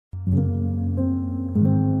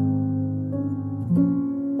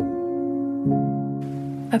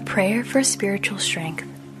A Prayer for Spiritual Strength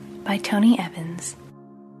by Tony Evans.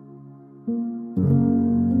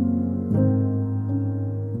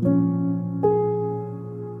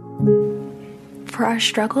 For our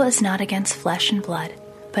struggle is not against flesh and blood,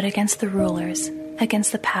 but against the rulers,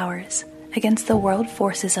 against the powers, against the world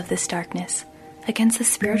forces of this darkness, against the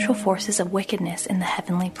spiritual forces of wickedness in the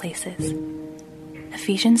heavenly places.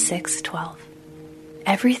 Ephesians 6:12.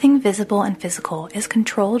 Everything visible and physical is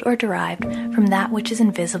controlled or derived from that which is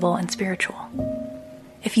invisible and spiritual.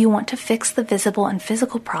 If you want to fix the visible and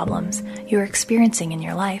physical problems you are experiencing in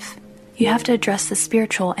your life, you have to address the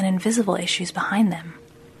spiritual and invisible issues behind them.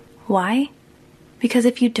 Why? Because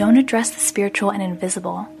if you don't address the spiritual and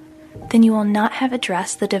invisible, then you will not have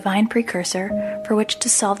addressed the divine precursor for which to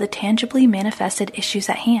solve the tangibly manifested issues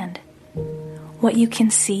at hand. What you can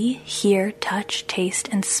see, hear, touch, taste,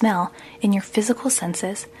 and smell in your physical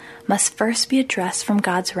senses must first be addressed from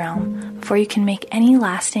God's realm before you can make any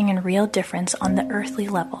lasting and real difference on the earthly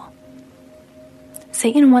level.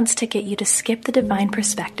 Satan wants to get you to skip the divine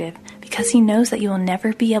perspective because he knows that you will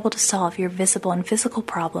never be able to solve your visible and physical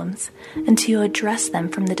problems until you address them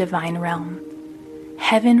from the divine realm.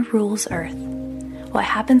 Heaven rules earth. What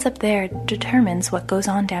happens up there determines what goes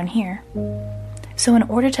on down here. So in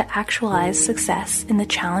order to actualize success in the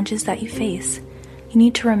challenges that you face, you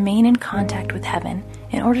need to remain in contact with heaven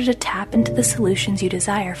in order to tap into the solutions you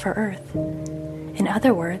desire for earth. In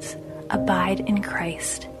other words, abide in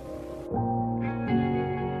Christ.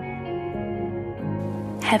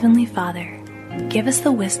 Heavenly Father, give us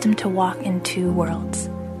the wisdom to walk in two worlds.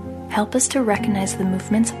 Help us to recognize the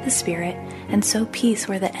movements of the Spirit and sow peace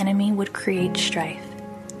where the enemy would create strife.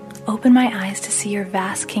 Open my eyes to see your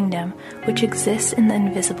vast kingdom which exists in the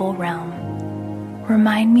invisible realm.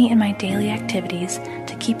 Remind me in my daily activities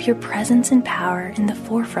to keep your presence and power in the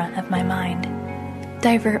forefront of my mind.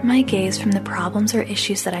 Divert my gaze from the problems or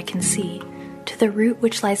issues that I can see to the root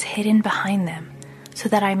which lies hidden behind them, so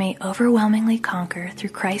that I may overwhelmingly conquer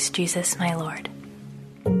through Christ Jesus my Lord.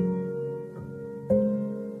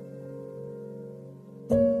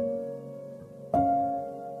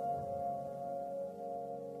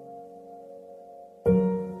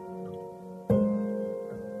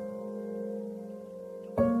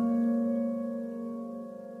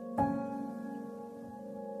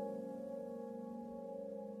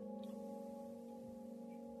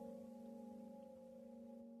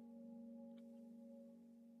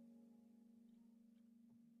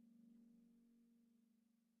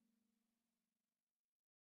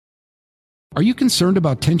 Are you concerned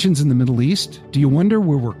about tensions in the Middle East? Do you wonder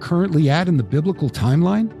where we're currently at in the biblical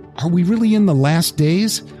timeline? Are we really in the last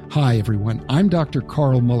days? Hi, everyone. I'm Dr.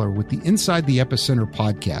 Carl Muller with the Inside the Epicenter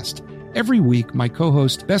podcast. Every week, my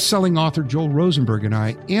co-host, best-selling author Joel Rosenberg and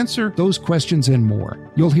I answer those questions and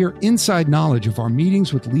more. You'll hear inside knowledge of our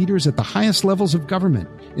meetings with leaders at the highest levels of government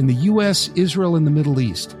in the U.S., Israel, and the Middle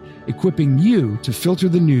East, equipping you to filter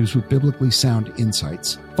the news with biblically sound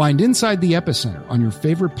insights. Find Inside the Epicenter on your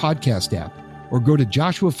favorite podcast app, or go to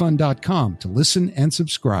joshuafund.com to listen and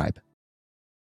subscribe.